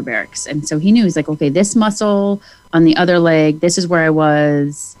doing hyperbarics. And so he knew, he's like, okay, this muscle on the other leg, this is where I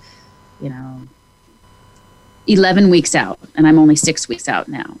was, 11 weeks out, and I'm only 6 weeks out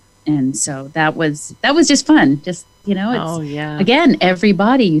now. And so that was just fun. Just, again,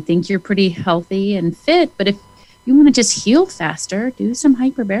 everybody, you think you're pretty healthy and fit, but if you want to just heal faster, do some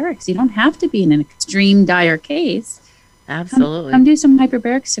hyperbarics. You don't have to be in an extreme dire case. Absolutely. Come do some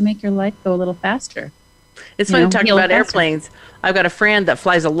hyperbarics to make your life go a little faster. It's funny talking about airplanes. I've got a friend that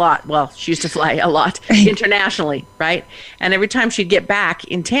flies a lot. Well, she used to fly a lot internationally, right? And every time she'd get back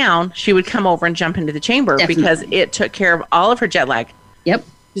in town, she would come over and jump into the chamber because it took care of all of her jet lag. Yep.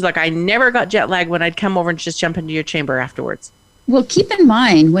 She's like, I never got jet lag when I'd come over and just jump into your chamber afterwards. Well, keep in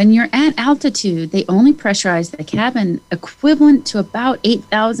mind, when you're at altitude, they only pressurize the cabin equivalent to about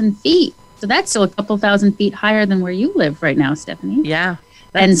 8,000 feet. So that's still a couple thousand feet higher than where you live right now, Stephanie. Yeah.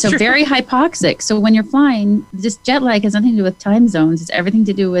 And so very hypoxic. So when you're flying, this jet lag has nothing to do with time zones. It's everything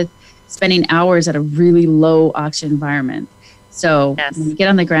to do with spending hours at a really low oxygen environment. So when you get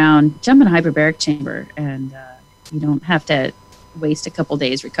on the ground, jump in a hyperbaric chamber, and you don't have to waste a couple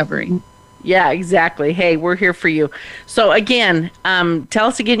days recovering. Yeah, exactly. Hey, we're here for you. So again, tell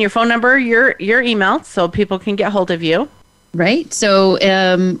us again your phone number, your email, so people can get hold of you. Right. So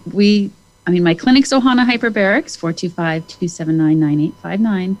my clinic's Ohana Hyperbarics,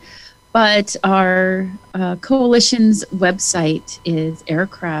 425-279-9859. But our coalition's website is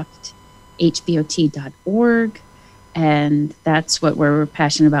aircrafthbot.org. And that's what we're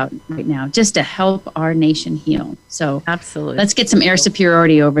passionate about right now, just to help our nation heal. So absolutely, let's get some air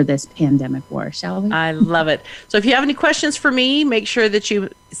superiority over this pandemic war, shall we? I love it. So if you have any questions for me, make sure that you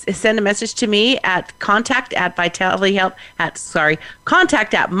send a message to me at contact at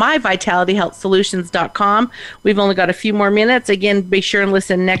myvitalityhealthsolutions.com. We've only got a few more minutes. Again, be sure and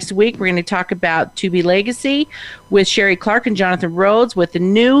listen next week. We're going to talk about To Be Legacy with Sherry Clark and Jonathan Rhodes with the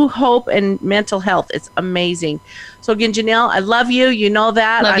New Hope and Mental Health. It's amazing. So again, Janelle, I love you. You know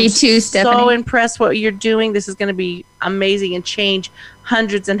that. Love you too, Stephanie. So impressed what you're doing. This is going to be amazing and change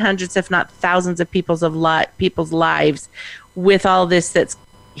hundreds and hundreds, if not thousands of people's lives with all this that's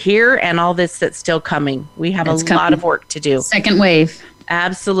here and all this that's still coming. We have lot of work to do. Second wave.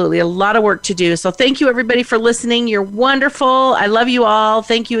 Absolutely. A lot of work to do. So thank you, everybody, for listening. You're wonderful. I love you all.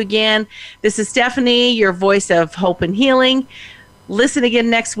 Thank you again. This is Stephanie, your voice of hope and healing. Listen again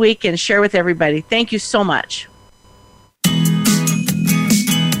next week and share with everybody. Thank you so much.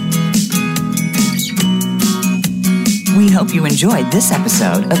 We hope you enjoyed this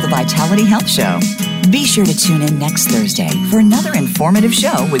episode of the Vitality Health Show. Be sure to tune in next Thursday for another informative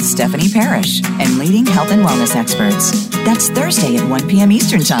show with Stephanie Parrish and leading health and wellness experts. That's Thursday at 1 p.m.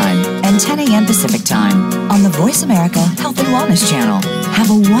 Eastern Time and 10 a.m. Pacific Time on the Voice America Health and Wellness Channel. Have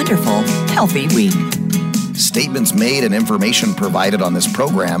a wonderful, healthy week. Statements made and information provided on this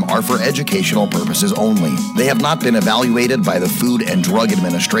program are for educational purposes only. They have not been evaluated by the Food and Drug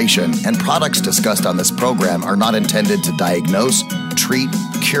Administration, and products discussed on this program are not intended to diagnose, treat,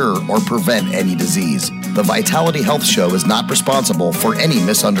 cure, or prevent any disease. The Vitality Health Show is not responsible for any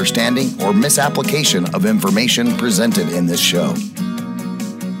misunderstanding or misapplication of information presented in this show.